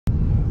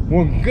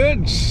Well,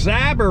 good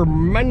Cyber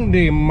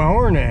Monday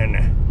morning.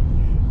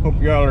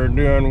 Hope y'all are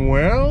doing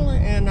well,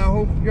 and I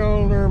hope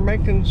y'all are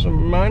making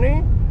some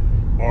money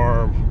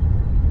or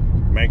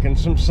making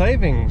some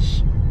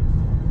savings,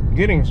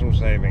 getting some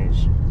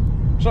savings,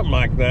 something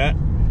like that.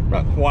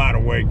 Not quite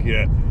awake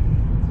yet.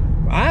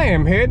 I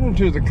am heading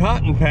to the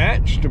cotton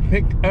patch to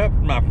pick up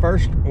my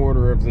first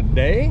order of the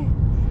day,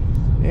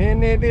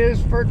 and it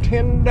is for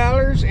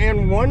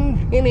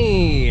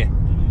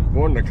 $10.01.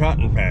 Going to the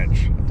cotton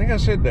patch. I think I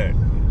said that.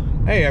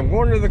 Hey, I'm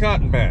going to the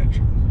cotton patch.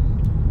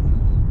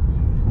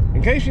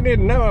 In case you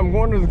didn't know, I'm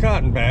going to the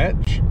cotton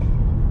patch.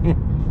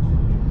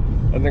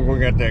 I think we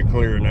got that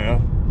clear now.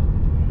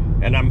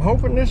 And I'm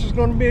hoping this is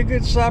going to be a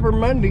good Cyber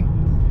Monday.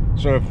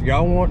 So if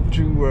y'all want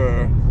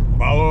to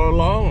follow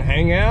along,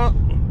 hang out,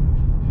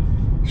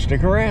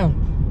 stick around.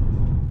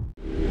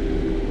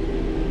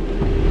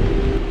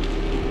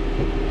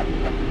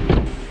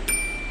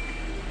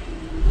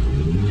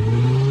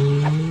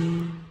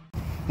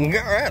 All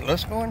right,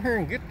 let's go in here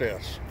and get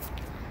this.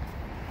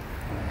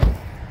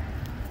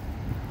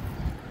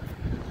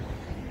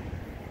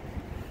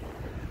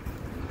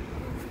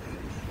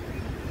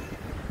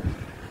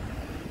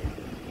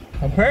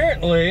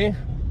 Apparently,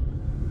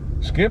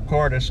 Skip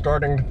Card is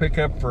starting to pick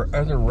up for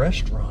other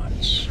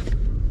restaurants.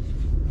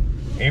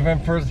 Even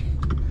for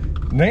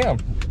them.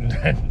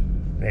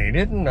 They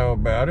didn't know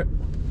about it.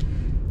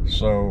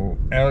 So,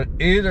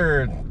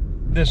 either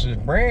this is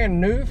brand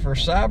new for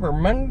Cyber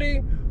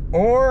Monday,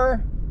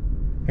 or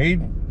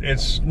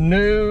it's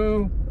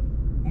new,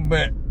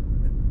 but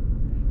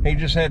he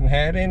just hadn't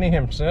had any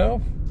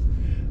himself.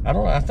 I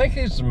don't know. I think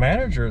he's the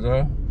manager,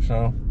 though.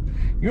 So,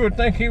 you would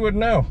think he would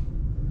know.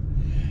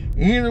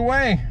 Either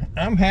way,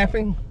 I'm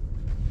happy.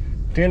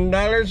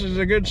 $10 is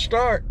a good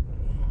start.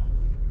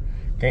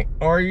 Can't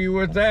argue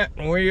with that.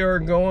 We are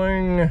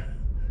going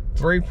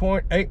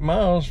 3.8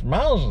 miles.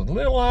 Miles is a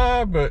little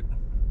high, but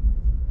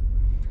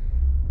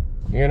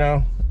you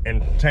know,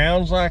 in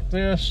towns like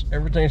this,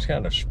 everything's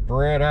kind of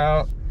spread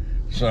out.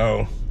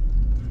 So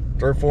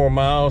 3 or 4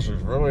 miles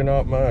is really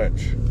not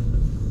much.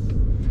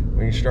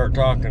 When you start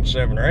talking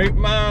 7 or 8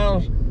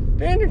 miles,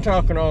 then you're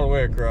talking all the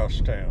way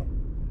across town.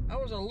 I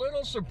was a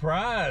little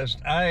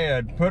surprised. I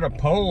had put a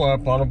poll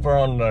up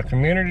on the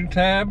community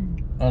tab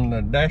on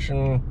the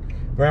Dashing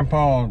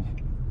Grandpa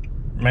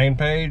main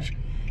page,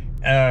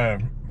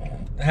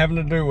 having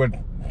to do with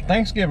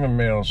Thanksgiving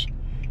meals.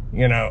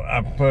 You know,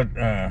 I put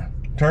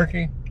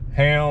turkey,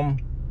 ham,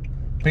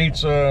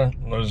 pizza,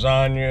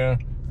 lasagna,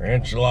 or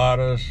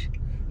enchiladas.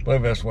 I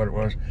believe that's what it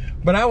was.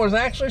 But I was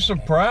actually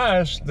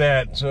surprised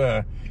that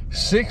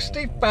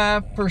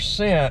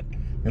 65%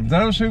 of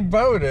those who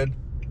voted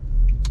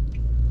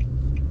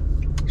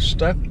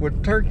stuck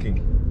with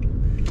turkey.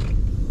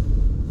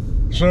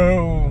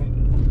 So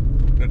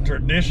the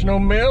traditional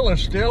meal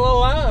is still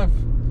alive.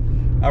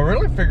 I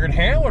really figured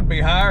ham would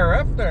be higher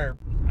up there.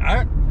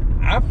 I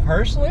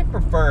personally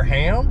prefer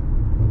ham.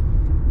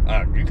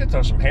 You could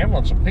throw some ham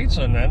on some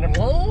pizza and then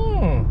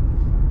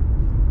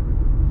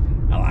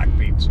I like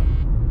pizza,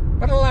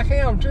 but I like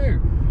ham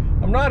too.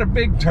 I'm not a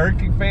big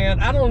turkey fan.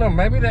 I don't know,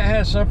 maybe that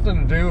has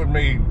something to do with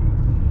me,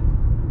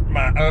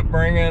 my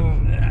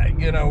upbringing.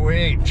 You know, we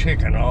ate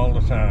chicken all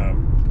the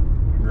time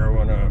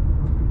growing up.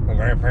 My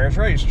grandparents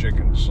raised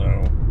chickens, so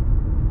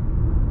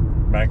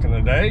back in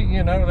the day,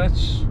 you know,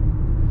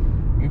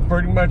 you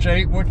pretty much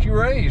ate what you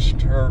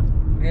raised, or,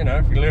 you know,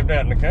 if you lived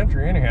out in the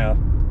country anyhow.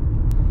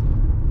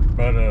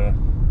 But,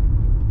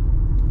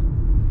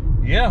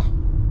 yeah.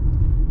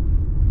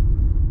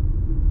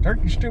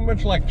 Turkey's too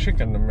much like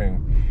chicken to me.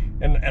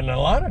 And a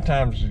lot of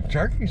times the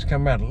turkeys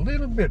come out a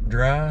little bit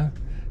dry.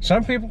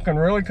 Some people can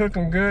really cook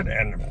them good,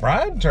 and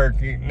fried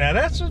turkey, now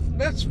that's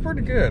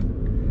pretty good.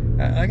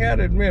 I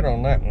gotta admit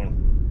on that one.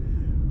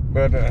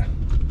 But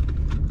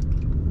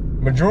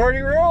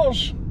majority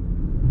rules.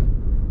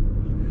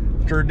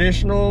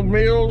 Traditional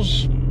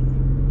meals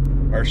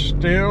are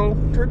still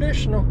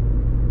traditional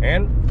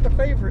and the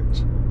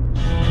favorites.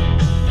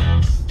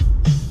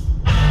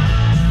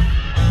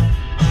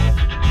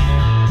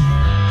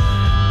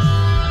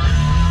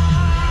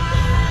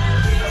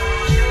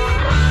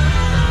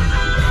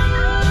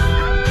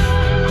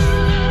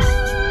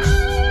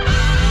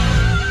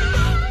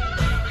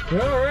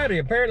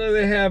 Apparently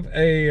they have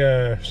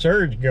a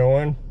surge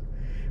going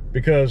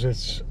because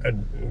it's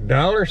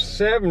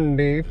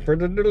 $1.70 for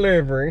the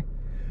delivery.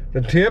 The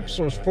tips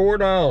was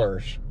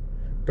 $4,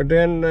 but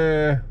then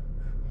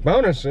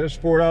bonuses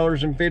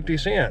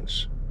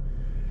 $4.50.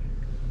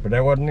 But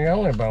that wasn't the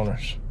only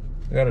bonus.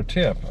 They got a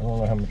tip. I don't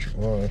know how much it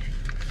was.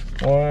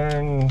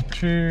 1,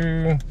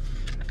 2,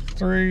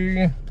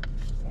 3,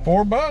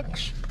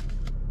 $4.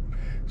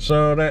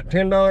 So that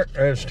 $10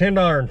 is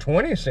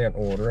 $10.20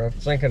 order. I was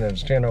thinking it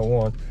was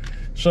 $10.01.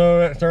 So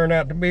that turned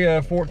out to be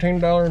a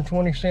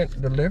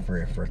 $14.20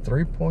 delivery for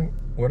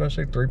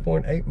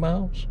 3.8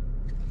 miles.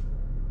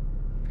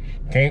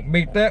 Can't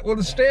beat that with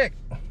a stick.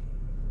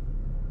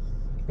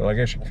 Well, I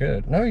guess you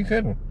could. No, you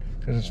couldn't,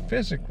 because it's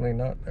physically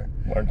not there.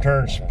 I'm gonna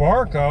turn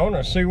Spark on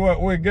and see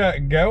what we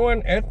got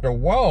going at the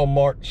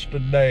Walmarts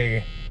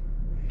today.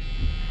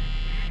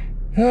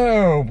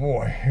 Oh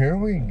boy, here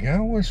we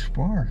go with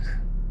Spark.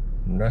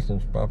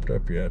 Nothing's popped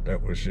up yet.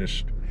 That was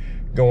just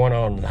going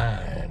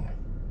online.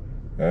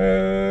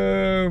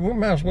 We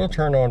might as well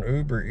turn on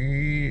Uber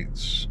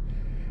Eats.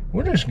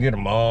 We'll just get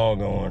them all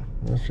going.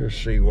 Let's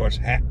just see what's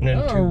happening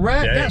today. All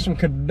right, got some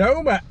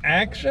Qdoba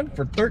action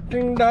for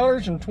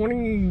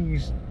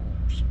 $13.20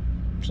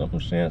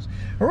 something cents.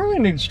 I really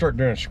need to start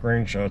doing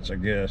screenshots, I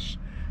guess,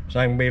 so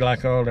I can be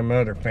like all them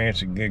other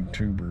fancy gig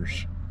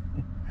tubers.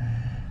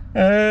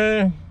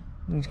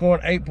 It's going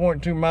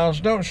 8.2 miles.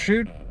 Don't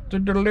shoot the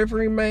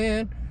delivery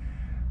man,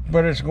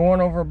 but it's going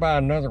over by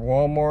another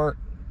Walmart,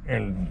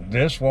 and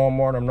this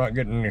Walmart I'm not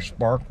getting any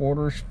Spark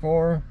orders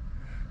for,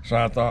 so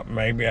I thought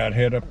maybe I'd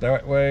head up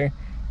that way,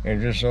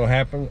 and just so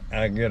happened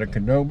I get a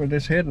Qdoba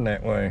that's heading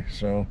that way.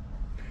 So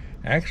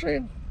actually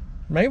it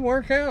may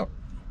work out.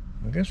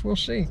 I guess we'll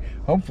see.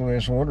 Hopefully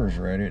this order's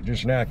ready. It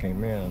just now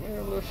came in.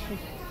 Yeah, listen.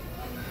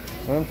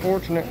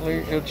 Unfortunately,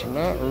 it's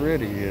not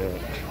ready yet,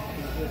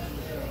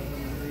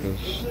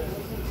 because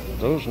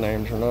those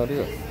names are not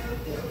it.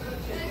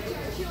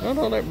 Not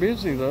all that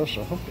busy though,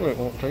 so hopefully it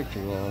won't take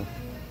too long.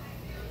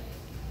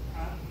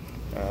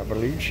 I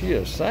believe she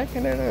is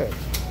sacking it up.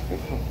 The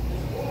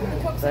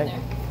Coke's in there.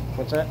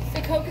 What's that?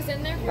 The Coke is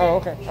in there. Oh,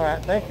 okay. All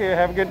right. Thank you.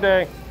 Have a good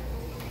day.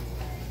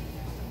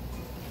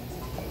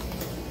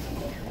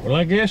 Well,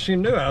 I guess you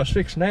knew I was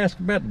fixing to ask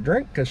about the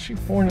drink because she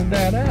pointed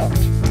that out.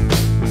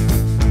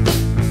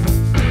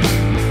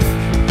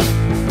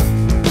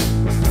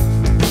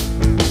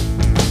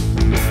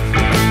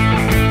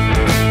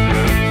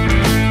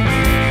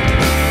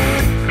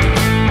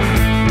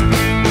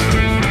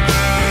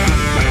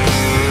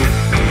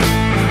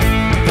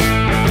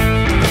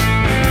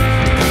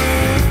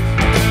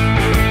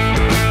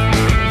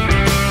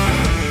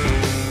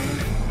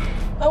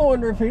 I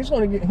wonder if he's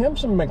going to get him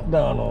some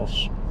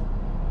McDonald's.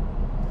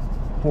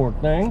 Poor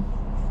thing.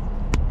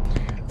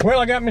 Well,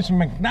 I got me some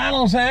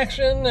McDonald's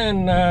action,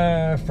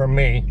 and for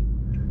me,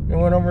 I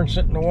went over and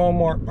sat in the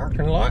Walmart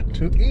parking lot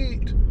to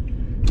eat,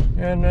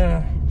 and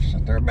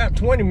sat there about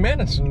 20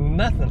 minutes and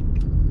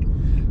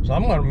nothing. So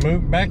I'm going to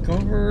move back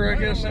over. I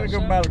guess I'm going to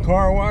go by the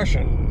car wash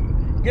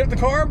and give the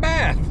car a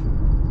bath.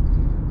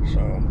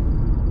 So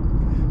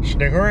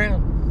stick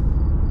around.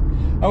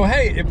 Oh,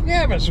 hey, if you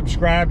haven't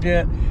subscribed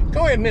yet,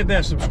 go ahead and hit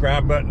that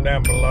subscribe button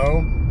down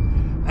below.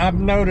 I've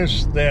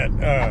noticed that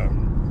I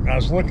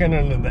was looking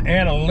into the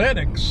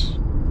analytics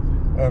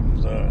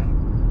of the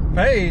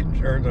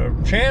page or the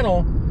channel,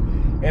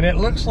 and it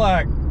looks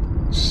like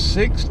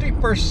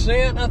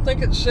 60%, I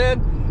think it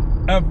said,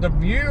 of the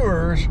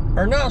viewers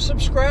are not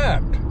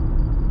subscribed.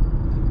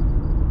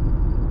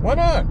 Why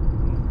not?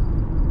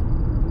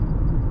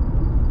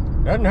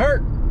 Doesn't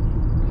hurt.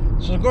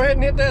 So go ahead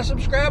and hit that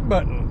subscribe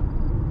button.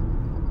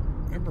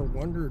 Ever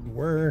wondered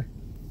where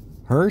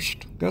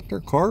Hearst got their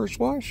cars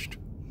washed? I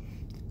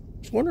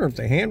was wondering if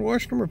they hand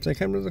washed them or if they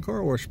come to the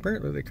car wash.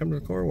 Apparently they come to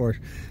the car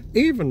wash.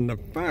 Even the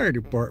fire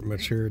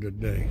department's here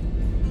today.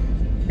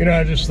 You know,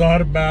 I just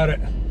thought about it.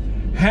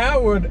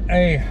 How would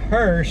a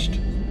Hearst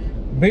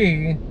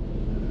be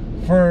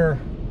for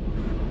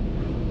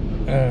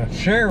a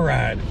share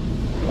ride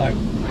like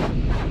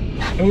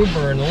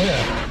Uber and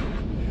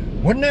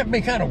Lyft? Wouldn't that be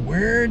kind of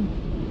weird?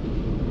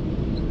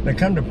 They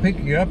come to pick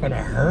you up in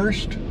a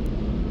Hearst?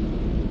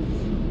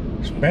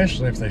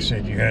 Especially if they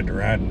said you had to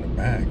ride in the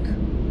back.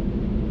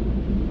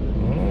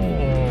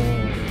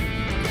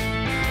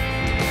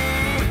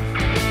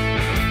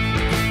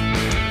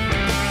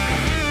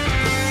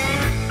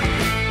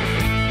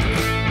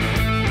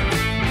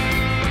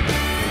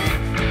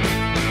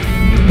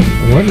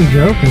 I wasn't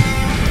joking.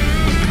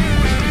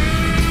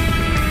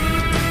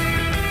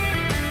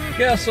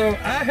 Yeah, so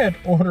I had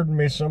ordered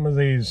me some of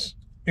these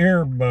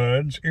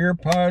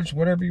earpods,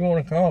 whatever you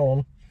want to call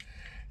them.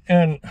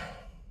 And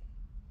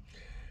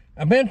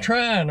I've been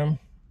trying them,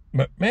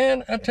 but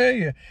man, I tell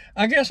you,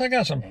 I guess I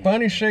got some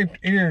funny shaped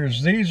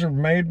ears. These are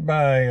made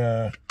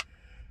by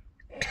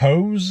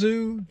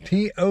Tozo,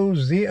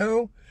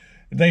 T-O-Z-O.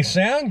 They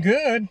sound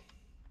good,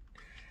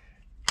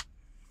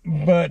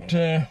 but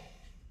they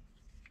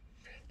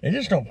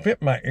just don't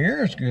fit my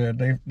ears good.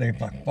 They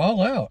like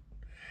fall out,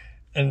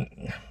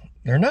 and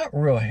they're not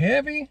real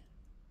heavy.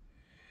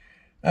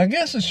 I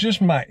guess it's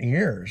just my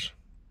ears.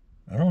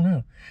 I don't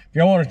know. If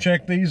y'all want to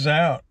check these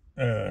out,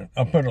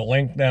 I'll put a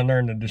link down there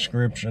in the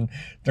description.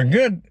 They're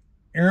good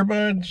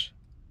earbuds,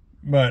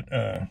 but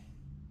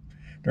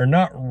they're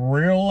not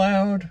real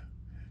loud.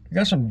 They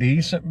got some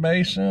decent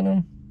bass in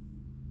them.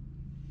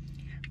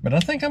 But I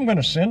think I'm going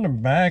to send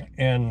them back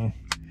and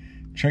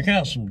check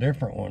out some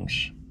different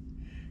ones.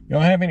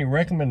 Y'all have any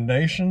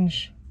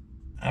recommendations?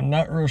 I'm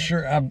not real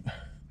sure.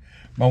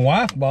 My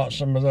wife bought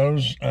some of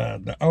those,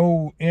 the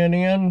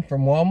ONN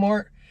from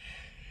Walmart.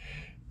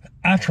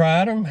 I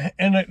tried them,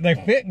 and they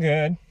fit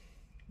good,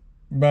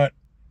 but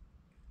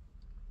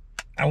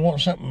I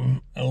want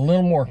something a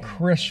little more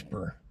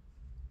crisper.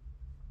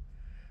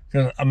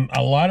 Because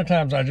a lot of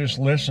times I just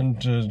listen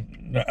to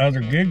the other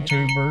gig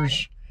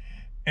tubers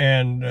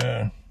and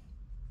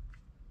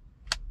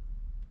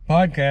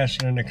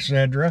podcasting,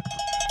 etc.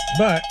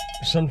 But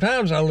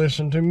sometimes I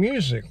listen to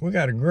music. We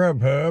got a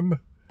Grubhub.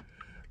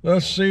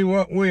 Let's see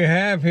what we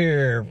have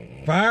here.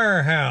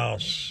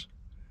 Firehouse.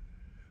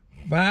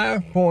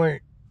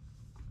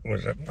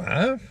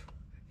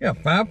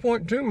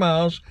 5.2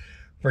 miles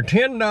for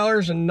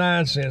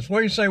 $10.09. What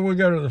do you say we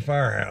go to the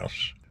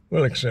Firehouse?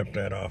 We'll accept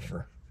that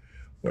offer.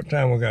 What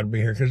time we got to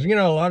be here? Because, you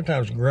know, a lot of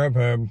times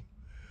Grubhub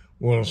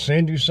will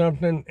send you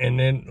something, and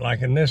then,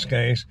 like in this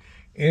case,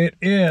 it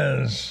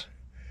is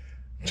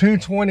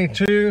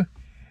 2:22,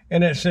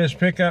 and it says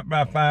pick up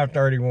by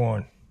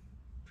 5:31.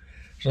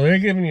 So they're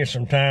giving you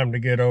some time to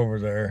get over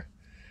there.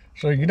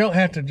 So you don't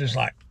have to just,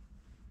 like,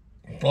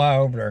 fly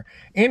over there.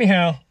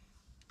 Anyhow,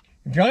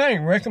 if y'all got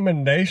any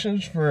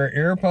recommendations for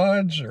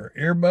AirPods or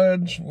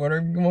earbuds,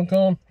 whatever you want to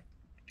call them,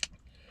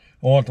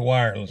 I want the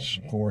wireless,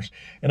 of course.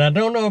 And I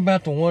don't know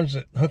about the ones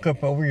that hook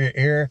up over your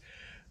ear.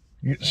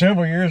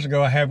 Several years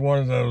ago, I had one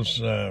of those,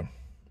 the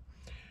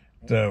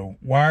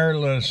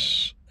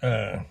wireless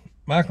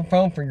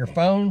microphone for your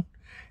phone,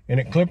 and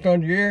it clipped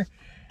onto your ear.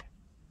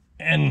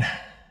 And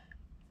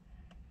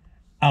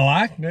I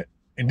liked it.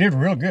 It did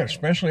real good,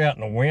 especially out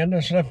in the wind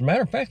and stuff.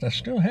 Matter of fact, I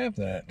still have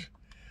that.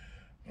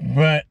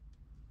 But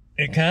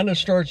it kind of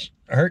starts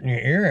hurting your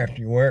ear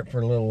after you wear it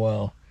for a little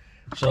while.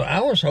 So I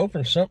was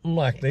hoping something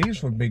like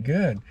these would be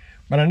good,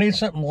 but I need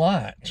something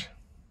light.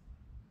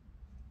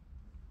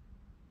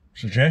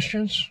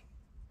 Suggestions?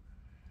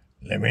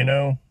 Let me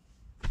know.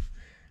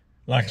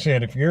 Like I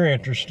said, if you're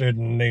interested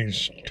in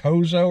these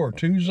Tozo or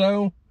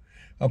Tuzo,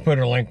 I'll put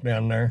a link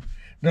down there.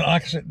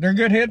 Like I said, they're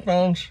good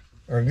headphones,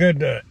 or good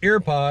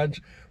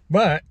earpods,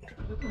 but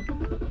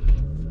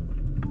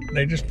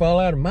they just fall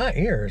out of my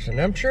ears,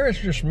 and I'm sure it's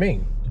just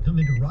me. Come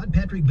into Rod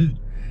Patrick Boot.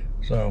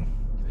 So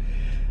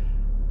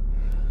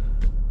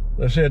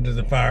let's head to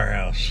the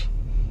Firehouse.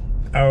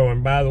 Oh,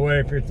 and by the way,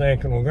 if you're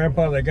thinking, well,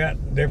 Grandpa, they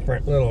got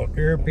different little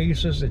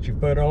earpieces that you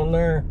put on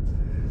there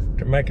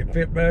to make it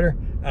fit better.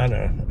 I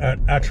know.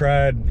 I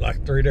tried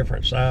like 3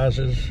 different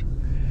sizes.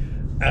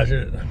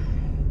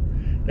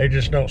 They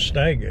just don't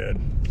stay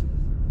good.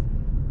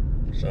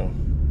 So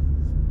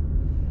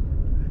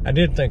I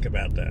did think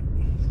about that.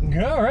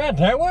 All right,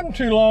 that wasn't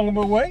too long of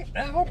a wait.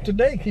 I hope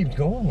today keeps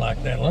going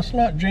like that. Let's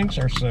not jinx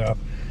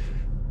ourselves.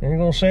 Ain't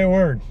gonna say a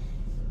word.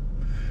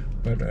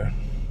 But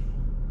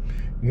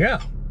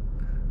yeah,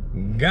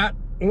 got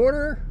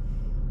order,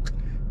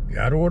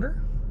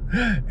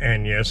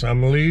 and yes,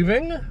 I'm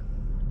leaving,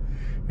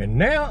 and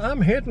now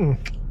I'm heading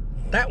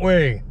that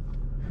way.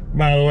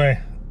 By the way,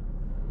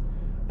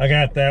 I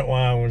got that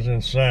while I was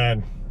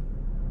inside.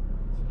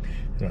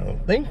 I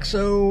don't think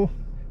so.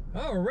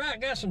 All right,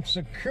 got some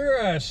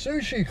Sakura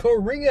Sushi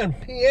Korean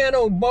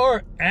piano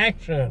bar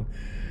action.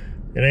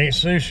 It ain't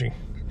sushi.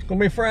 It's gonna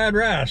be fried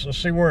rice. Let's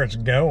see where it's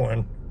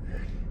going.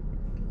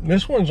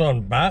 This one's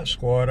on Bite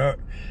Squad. I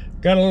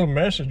got a little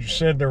message that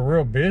said they're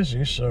real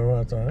busy, so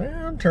I thought,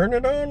 yeah, I'll turn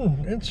it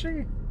on and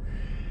see.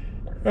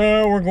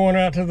 We're going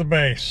out to the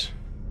base.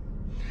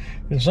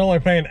 It's only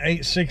paying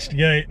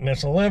 $8.68, and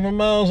it's 11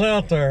 miles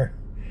out there.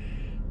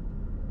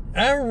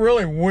 I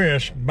really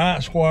wish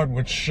Bite Squad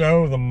would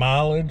show the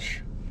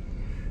mileage.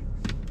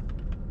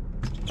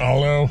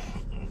 Although,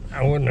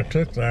 I wouldn't have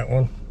took that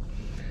one.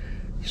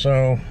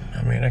 So,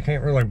 I mean, I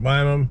can't really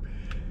blame them.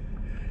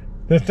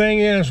 The thing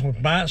is,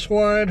 with Bite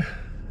Squad,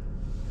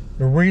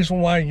 the reason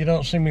why you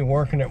don't see me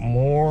working it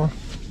more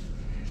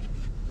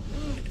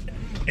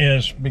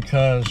is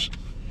because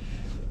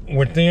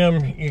with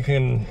them, you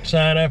can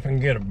sign up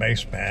and get a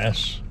base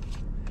pass.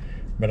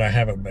 But I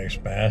have a base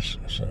pass,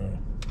 so.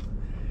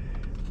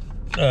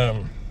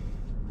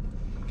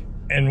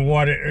 And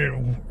what it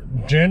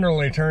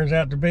generally turns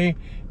out to be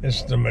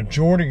is the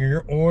majority of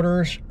your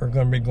orders are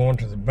going to be going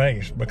to the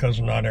base because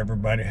not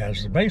everybody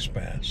has the base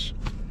pass.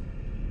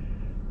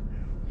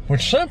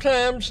 Which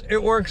sometimes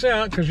it works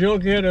out because you'll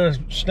get a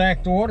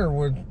stacked order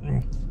with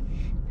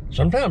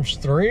sometimes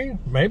 3,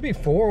 maybe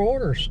 4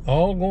 orders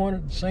all going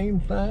at the same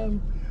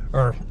time.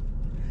 Or,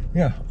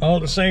 yeah, all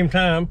at the same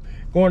time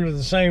going to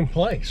the same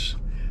place.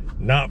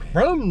 Not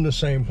from the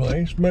same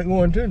place, but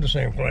going to the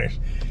same place.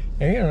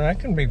 And, you know, that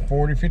can be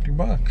 40, 50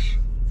 bucks.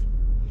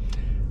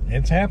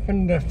 It's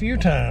happened a few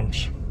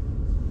times,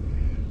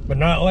 but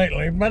not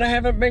lately. But I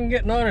haven't been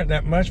getting on it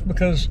that much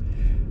because,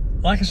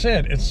 like I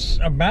said, it's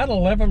about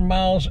 11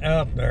 miles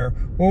out there.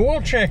 Well,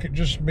 we'll check it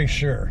just to be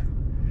sure.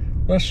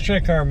 Let's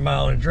check our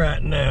mileage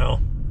right now.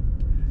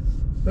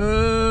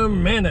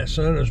 Man, that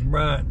sun is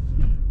bright.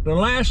 The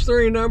last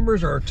 3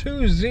 numbers are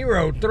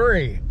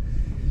 203.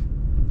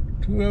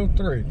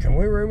 203. Can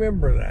we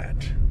remember that?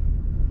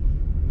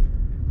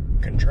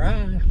 Can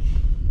try.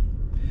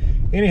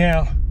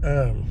 Anyhow,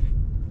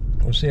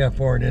 we'll see how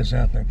far it is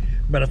out there.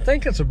 But I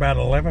think it's about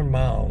 11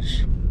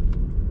 miles.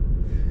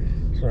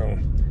 So,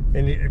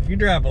 and if you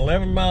drive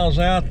 11 miles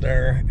out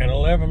there and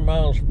 11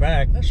 miles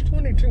back, that's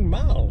 22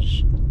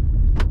 miles.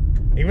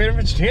 Even if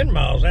it's 10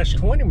 miles, that's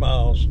 20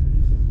 miles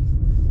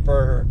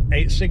for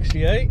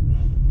 $8.68.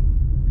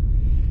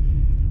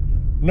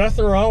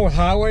 Nothing wrong with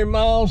highway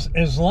miles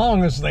as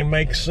long as they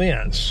make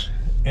sense.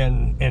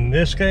 And in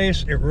this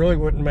case, it really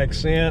wouldn't make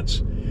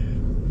sense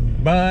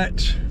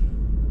But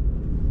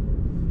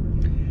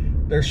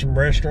there's some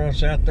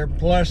restaurants out there.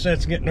 Plus,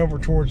 that's getting over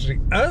towards the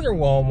other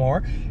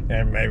Walmart,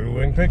 and maybe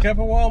we can pick up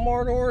a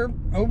Walmart or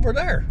over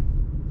there.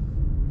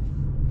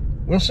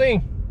 We'll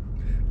see.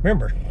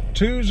 Remember,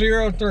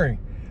 203.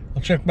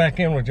 I'll check back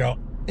in with y'all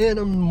in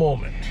a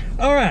moment.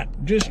 All right,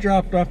 just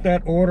dropped off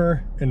that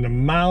order, and the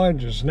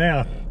mileage is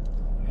now,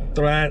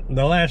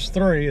 the last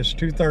three is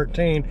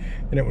 213,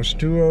 and it was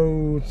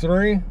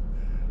 203.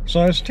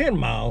 So it's 10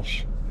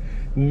 miles.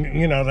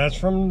 You know, that's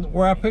from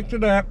where I picked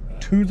it up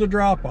to the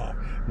drop-off.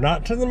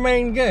 Not to the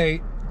main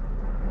gate,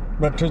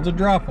 but to the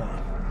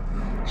drop-off.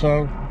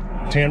 So,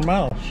 10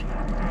 miles.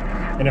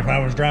 And if I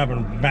was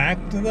driving back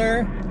to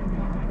there,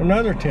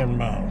 another 10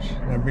 miles.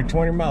 That'd be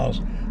 20 miles.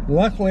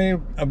 Luckily,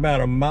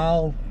 about a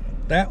mile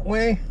that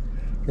way,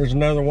 there's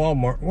another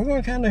Walmart. We're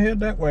going to kind of head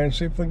that way and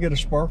see if we can get a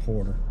spark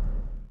order.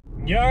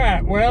 Yeah, all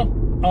right. Well,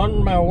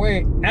 on my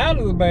way out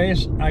of the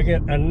base, I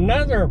get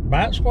another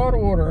Bite Squad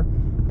order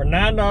for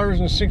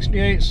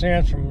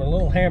 $9.68 from a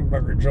little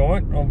hamburger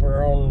joint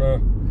over on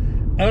the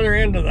other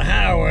end of the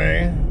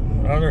highway,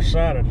 other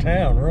side of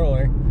town,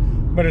 really.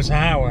 But it's a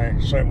highway,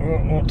 so it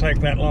won't take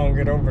that long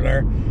to get over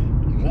there.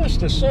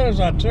 Just as soon as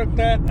I took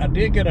that, I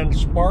did get a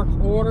spark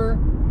order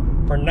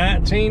for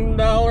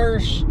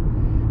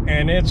 $19,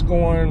 and it's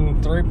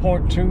going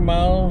 3.2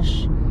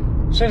 miles.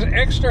 It says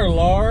extra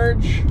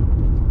large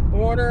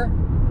order,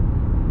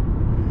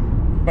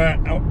 but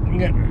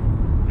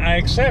I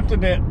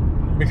accepted it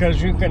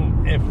because you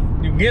can, if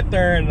you get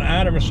there and the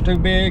item is too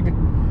big,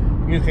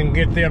 you can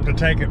get them to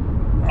take it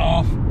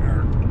off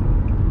or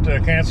to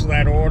cancel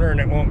that order, and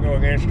it won't go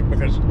against you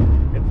because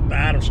the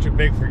item's too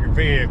big for your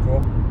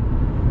vehicle.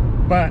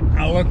 But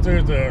I looked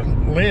through the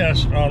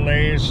list on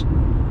these,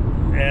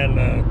 and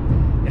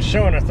it's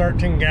showing a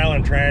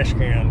 13-gallon trash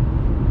can.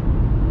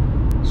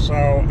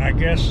 So I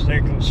guess they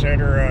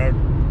consider a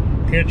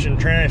kitchen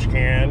trash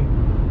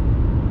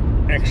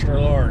can extra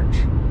large.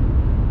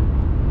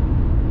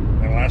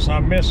 Unless I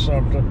missed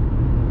something.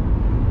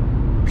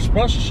 We're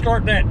supposed to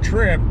start that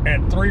trip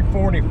at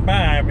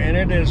 3:45, and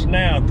it is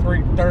now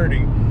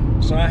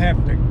 3:30. So I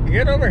have to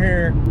get over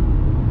here,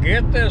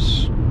 get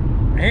this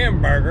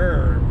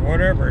hamburger or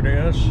whatever it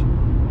is,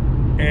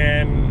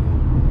 and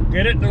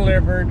get it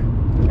delivered,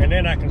 and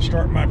then I can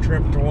start my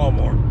trip to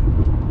Walmart.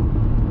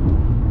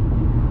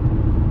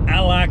 I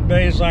like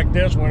days like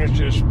this when it's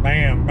just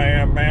bam,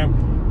 bam, bam.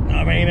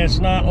 I mean, it's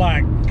not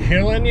like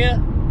killing you,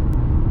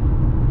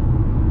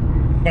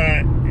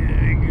 but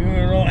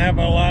you don't have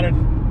a lot of,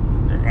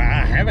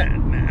 I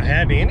haven't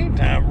had any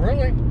time,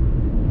 really.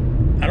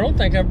 I don't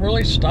think I've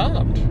really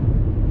stopped.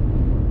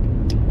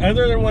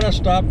 Other than when I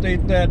stopped to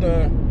eat that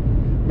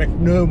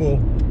McNouble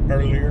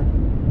earlier.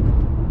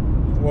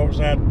 What was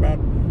that, about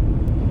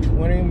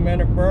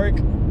 20-minute break?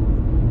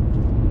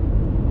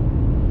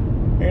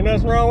 Ain't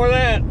nothing wrong with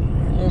that.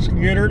 Let's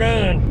get her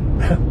done.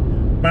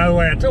 By the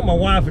way, I told my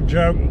wife a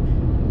joke.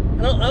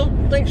 I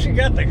don't think she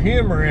got the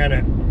humor in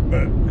it,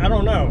 but I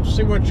don't know.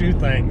 See what you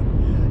think.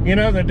 You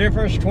know the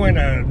difference between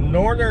a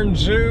northern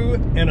zoo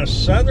and a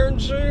southern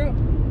zoo?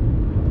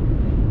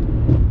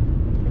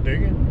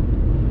 Dig it?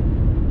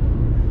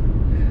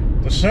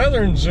 The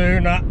southern zoo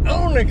not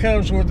only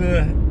comes with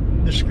the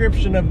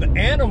description of the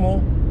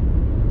animal,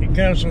 it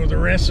comes with a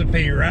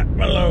recipe right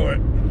below it.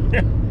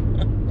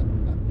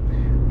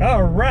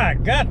 All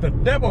right, got the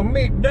double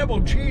meat,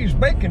 double cheese,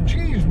 bacon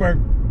cheeseburger.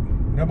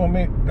 Double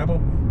meat, double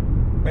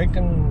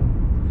bacon.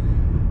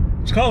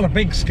 It's called a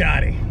Big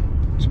Scotty.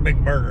 It's a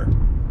big burger.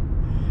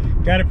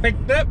 Got it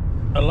picked up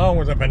along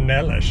with a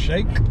vanilla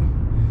shake.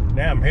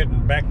 Now I'm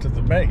heading back to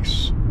the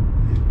base.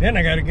 Then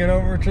I got to get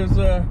over to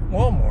the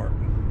Walmart.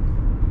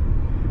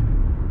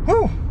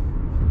 Whew.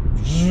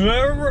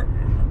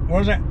 What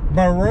was that?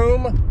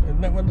 Baroom?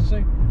 Isn't that what they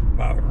say?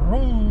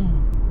 Baroom.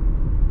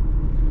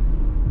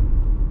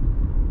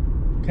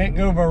 Can't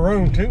go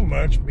Baroom too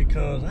much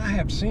because I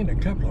have seen a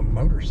couple of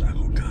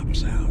motorcycle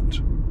cops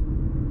out.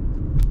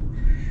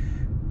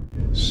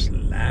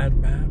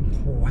 Slide by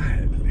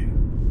quietly.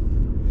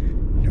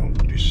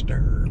 Don't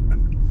disturb.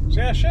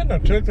 See, I shouldn't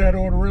have took that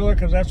order really,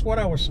 because that's what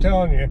I was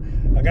telling you.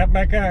 I got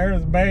back out here to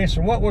the base,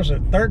 and what was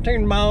it,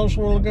 13 miles a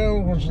while ago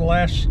was the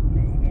last,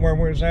 where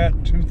we was at,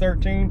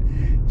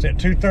 213? It's at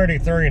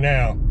 233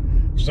 now.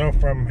 So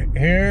from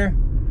here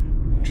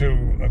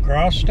to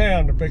across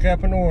town to pick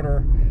up an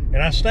order,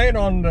 and I stayed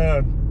on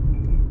the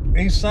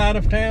east side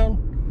of town,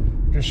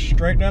 just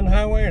straight down the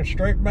highway and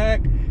straight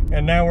back,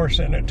 and now we're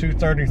sitting at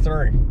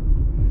 233.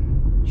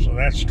 So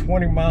that's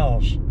 20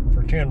 miles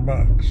for 10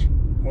 bucks.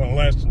 Well,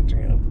 less than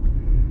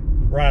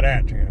 10. Right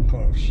at 10,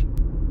 close.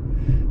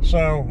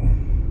 So,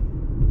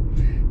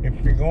 if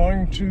you're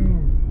going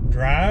to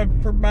drive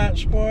for Bite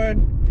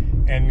Squad,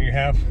 and you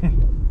have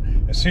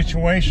a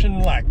situation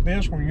like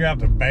this where you have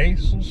the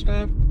base and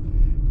stuff,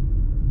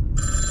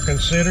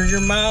 consider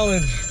your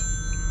mileage.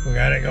 We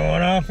got it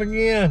going off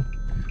again.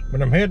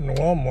 But I'm heading to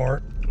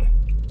Walmart.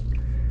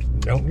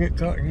 Don't get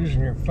caught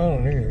using your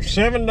phone either.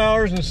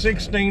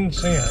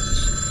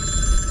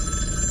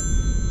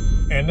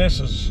 $7.16. And this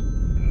is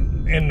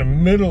in the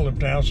middle of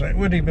town, so it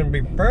would even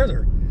be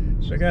further.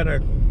 So I gotta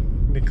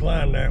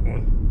decline that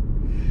one.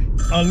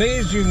 On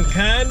these, you can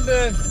kind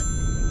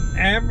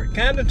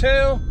of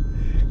tell,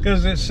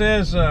 because it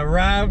says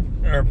arrive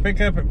or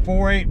pick up at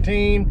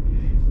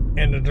 4:18,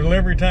 and the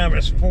delivery time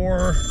is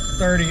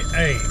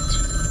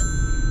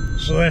 4:38.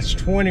 So that's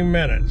 20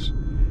 minutes.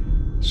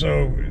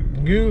 So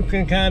you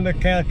can kind of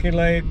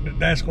calculate that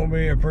that's going to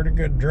be a pretty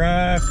good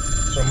drive.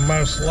 So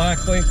most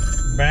likely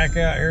back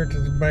out here to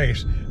the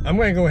base. I'm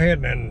going to go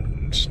ahead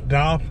and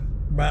stop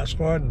Bite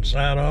Squad and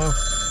sign off,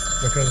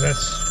 because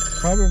that's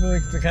probably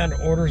the kind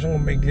of orders I'm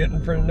going to be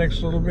getting for the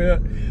next little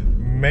bit.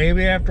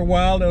 Maybe after a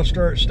while they'll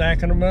start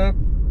stacking them up.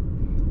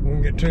 We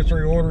can get 2 or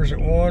 3 orders at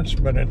once,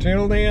 but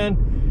until then,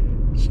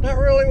 it's not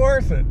really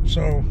worth it.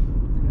 So,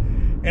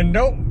 and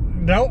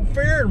don't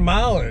fear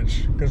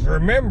mileage, because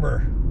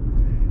remember,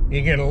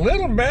 you get a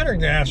little better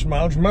gas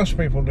mileage, most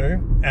people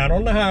do, out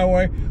on the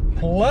highway,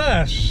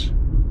 plus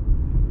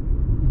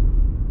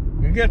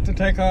you get to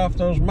take off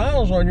those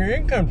miles on your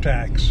income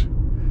tax.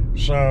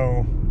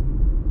 So,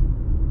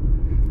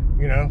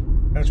 you know,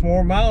 that's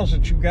more miles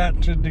that you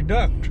got to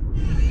deduct.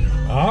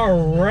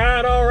 All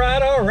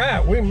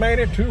right. We made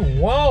it to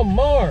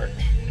Walmart.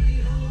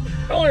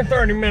 Only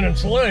 30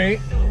 minutes late,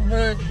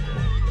 but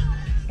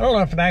I don't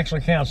know if it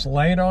actually counts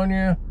late on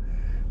you,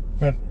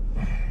 but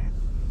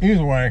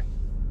either way,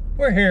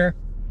 we're here.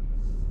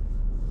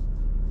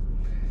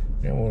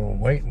 And we'll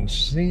wait and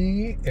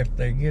see if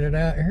they get it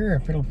out here,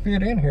 if it'll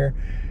fit in here.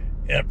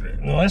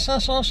 Unless I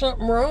saw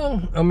something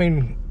wrong. I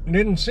mean,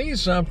 didn't see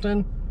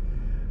something.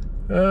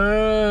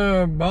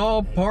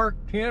 Ballpark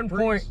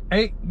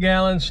 10.8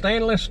 gallon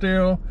stainless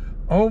steel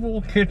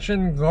oval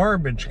kitchen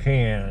garbage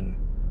can.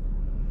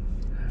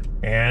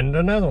 And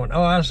another one.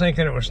 Oh, I was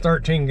thinking it was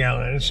 13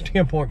 gallon. It's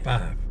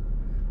 10.5.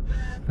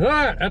 All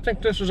right, I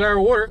think this is our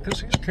order,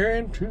 because he's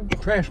carrying 2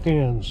 trash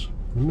cans.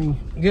 Let me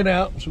get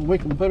out so we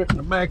can put it in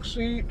the back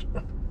seat.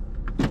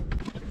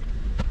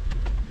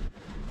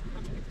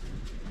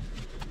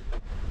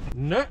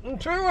 Nothing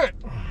to it.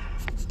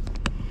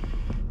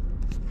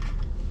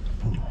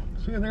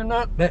 See, they're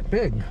not that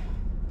big.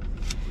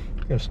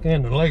 Gotta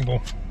scan the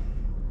label.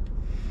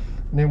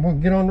 And then we'll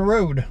get on the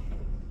road.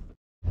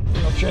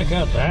 I'll check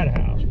out that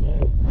house,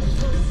 man.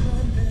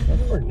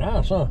 That's pretty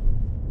nice, huh?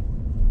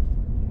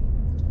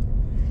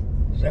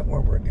 Is that where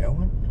we're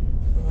going?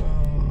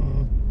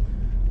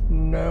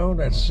 No,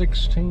 that's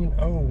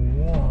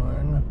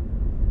 1601.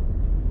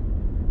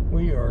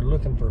 We are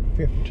looking for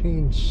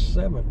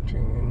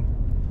 1517.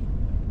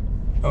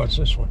 Oh, it's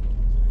this one.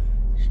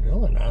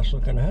 Still a nice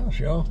looking house,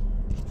 y'all.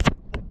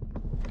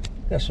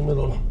 Got some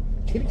little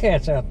kitty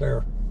cats out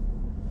there.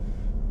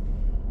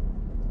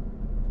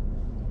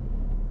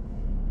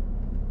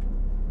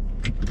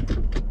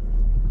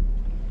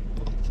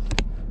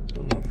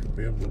 Don't know if you'll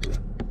be able to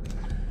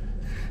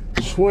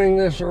swing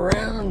this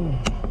around.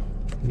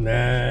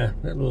 Nah,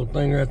 that little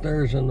thing right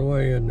there is in the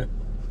way, isn't it?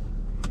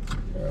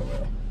 Oh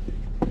well.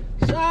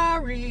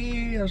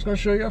 Sorry, I was going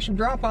to show y'all some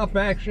drop-off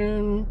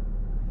action.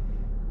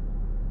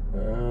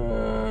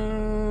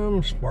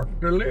 Spark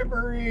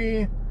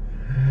delivery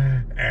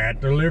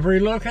at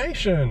delivery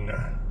location.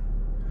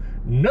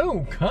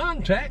 No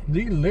contact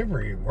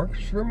delivery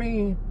works for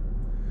me.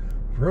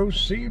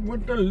 Proceed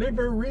with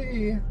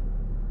delivery.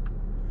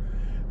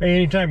 Hey,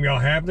 anytime y'all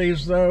have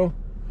these though,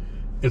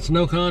 it's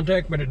no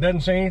contact, but it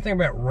doesn't say anything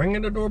about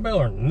ringing the doorbell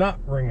or not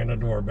ringing the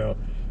doorbell.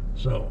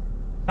 So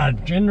I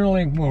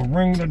generally will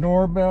ring the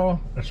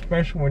doorbell,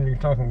 especially when you're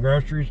talking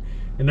groceries,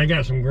 and they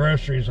got some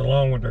groceries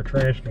along with their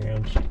trash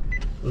cans.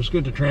 Let's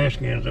get the trash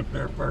cans up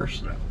there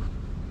first though.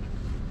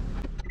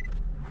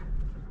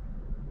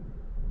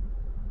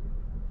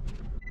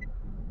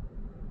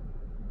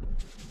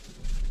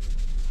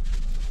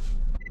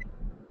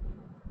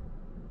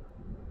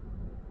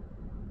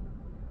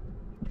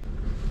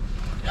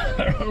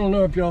 I don't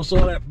know if y'all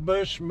saw that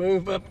bush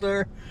move up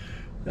there.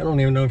 I don't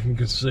even know if you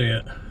could see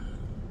it.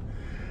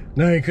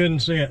 No, you couldn't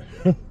see it.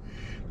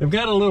 They've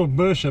got a little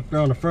bush up there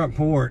on the front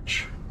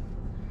porch.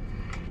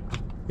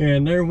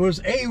 And there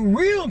was a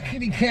real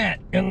kitty cat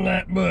in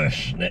that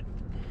bush. I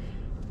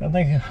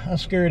think I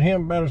scared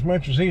him about as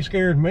much as he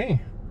scared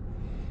me.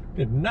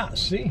 Did not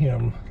see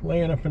him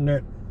laying up in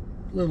that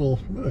little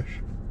bush.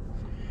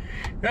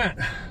 All right,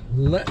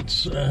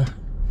 let's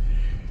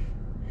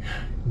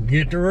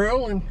get to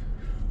rolling.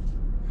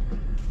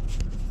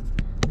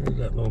 There's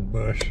that little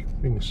bush.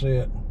 You can see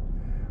it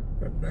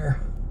right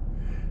there.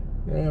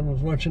 Yeah, I was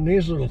watching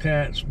these little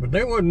cats, but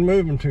they wasn't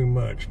moving too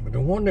much. But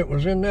the one that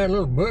was in that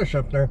little bush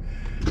up there,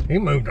 he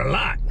moved a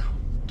lot.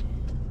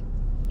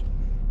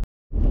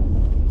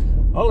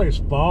 All these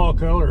fall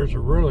colors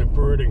are really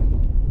pretty.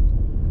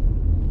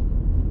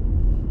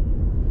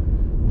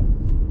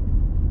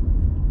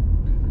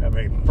 I have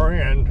a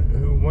friend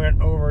who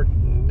went over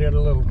and did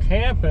a little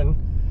camping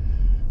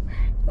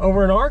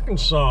over in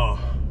Arkansas.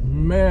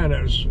 Man,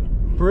 it was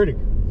pretty.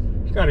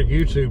 He's got a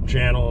YouTube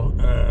channel,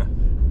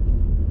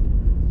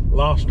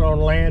 Lost on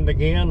Land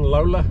Again,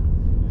 Lola.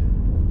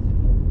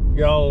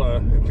 Y'all,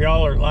 if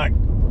y'all are like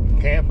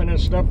camping and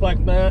stuff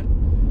like that,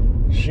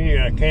 She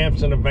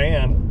camps in a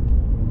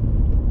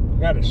van.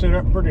 Got it set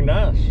up pretty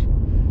nice.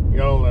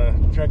 Y'all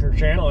check her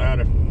channel out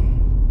if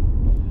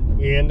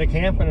you're into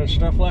camping and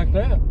stuff like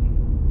that.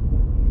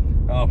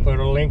 I'll put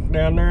a link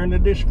down there in the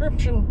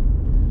description.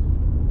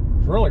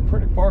 It's really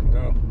pretty park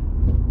though.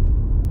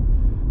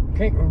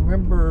 Can't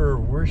remember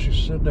where she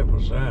said that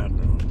was at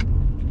though.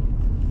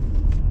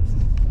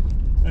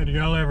 Hey, do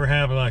y'all ever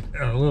have like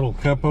a little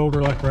cup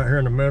holder like right here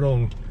in the middle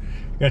and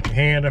got your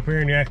hand up here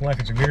and you acting like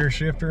it's a gear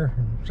shifter?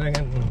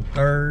 Second and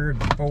third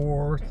and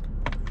fourth,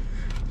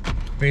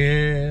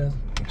 fifth,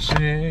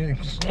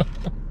 sixth.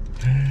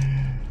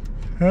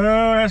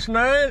 Oh, that's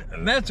not.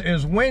 That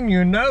is when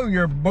you know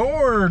you're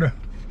bored.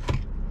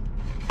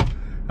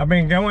 I've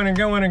been going and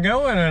going and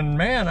going, and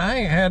man, I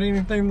ain't had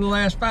anything in the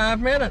last 5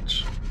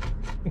 minutes.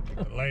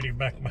 The lady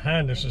back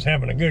behind us is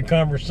having a good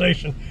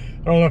conversation.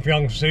 I don't know if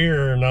y'all can see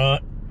her or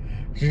not.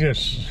 She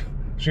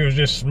was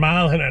just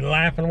smiling and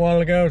laughing a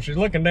while ago. She's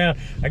looking down.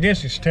 I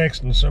guess she's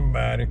texting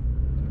somebody.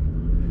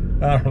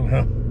 I don't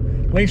know.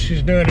 At least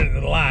she's doing it at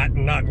the light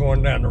and not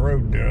going down the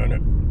road doing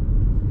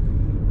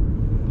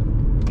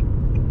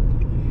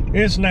it.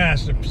 It's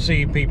nice to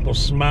see people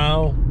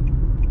smile.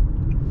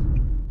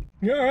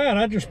 You're all right,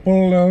 I just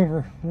pulled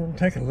over. I'm gonna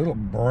take a little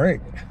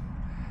break.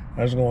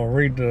 I was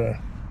gonna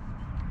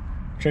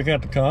check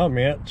out the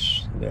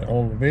comments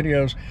on the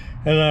videos.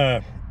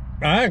 And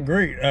I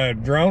agree,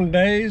 drone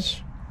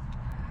days.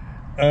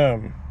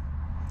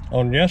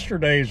 On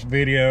yesterday's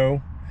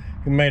video,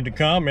 he made the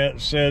comment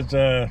that says,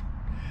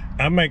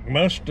 I make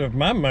most of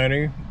my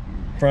money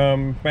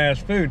from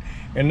fast food.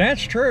 And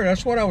that's true.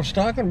 That's what I was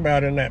talking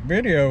about in that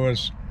video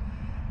is,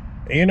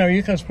 you know,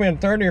 you can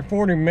spend 30 or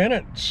 40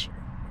 minutes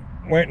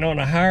waiting on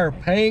a higher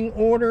paying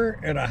order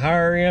at a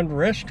higher end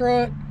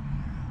restaurant,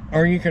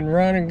 or you can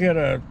run and get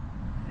a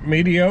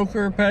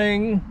mediocre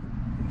paying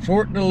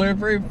short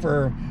delivery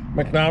for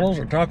McDonald's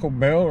or Taco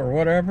Bell or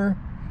whatever,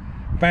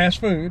 fast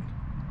food,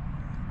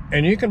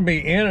 and you can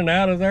be in and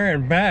out of there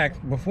and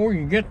back before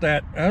you get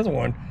that other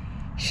one.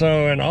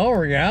 So in all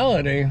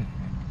reality,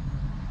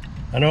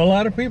 I know a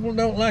lot of people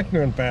don't like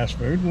doing fast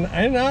food,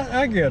 and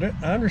I get it,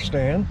 I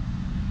understand,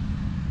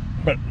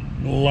 but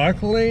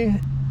luckily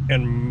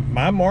in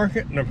my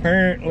market, and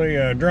apparently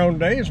Drone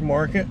Day's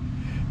market,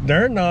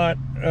 they're not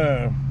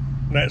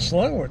that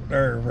slow with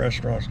their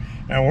restaurants.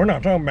 Now, we're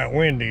not talking about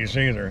Wendy's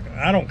either.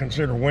 I don't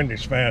consider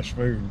Wendy's fast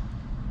food.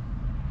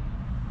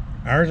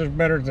 Ours is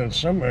better than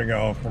some of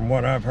y'all from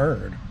what I've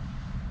heard.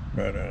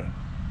 But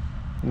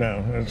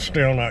no, it's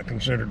still not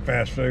considered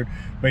fast food.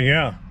 But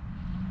yeah,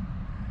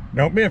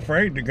 don't be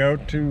afraid to go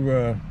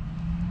to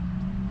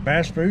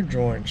fast food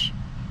joints.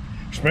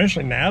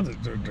 Especially now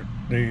that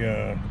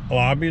the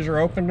lobbies are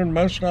open in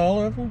most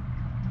all of them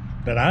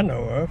that I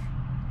know of.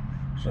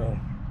 So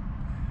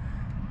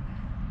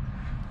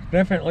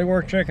definitely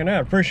worth checking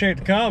out. Appreciate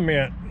the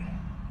comment.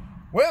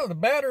 Well, the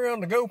battery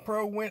on the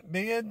GoPro went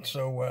dead,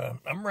 so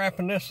I'm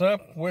wrapping this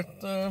up with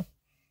the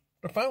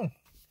phone.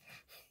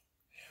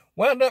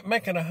 Wound up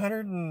making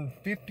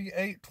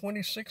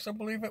 158.26, I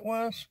believe it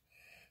was.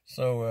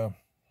 So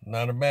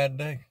not a bad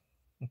day.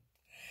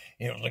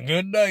 It was a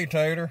good day,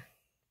 Tater.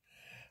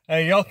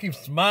 Hey, y'all keep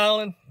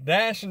smiling,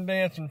 dashing,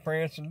 dancing,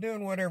 prancing,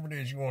 doing whatever it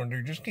is you want to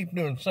do. Just keep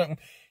doing something,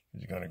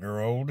 because you're going to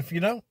grow old if you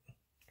don't.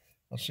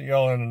 I'll see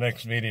y'all in the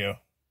next video.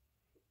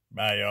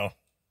 Bye, y'all.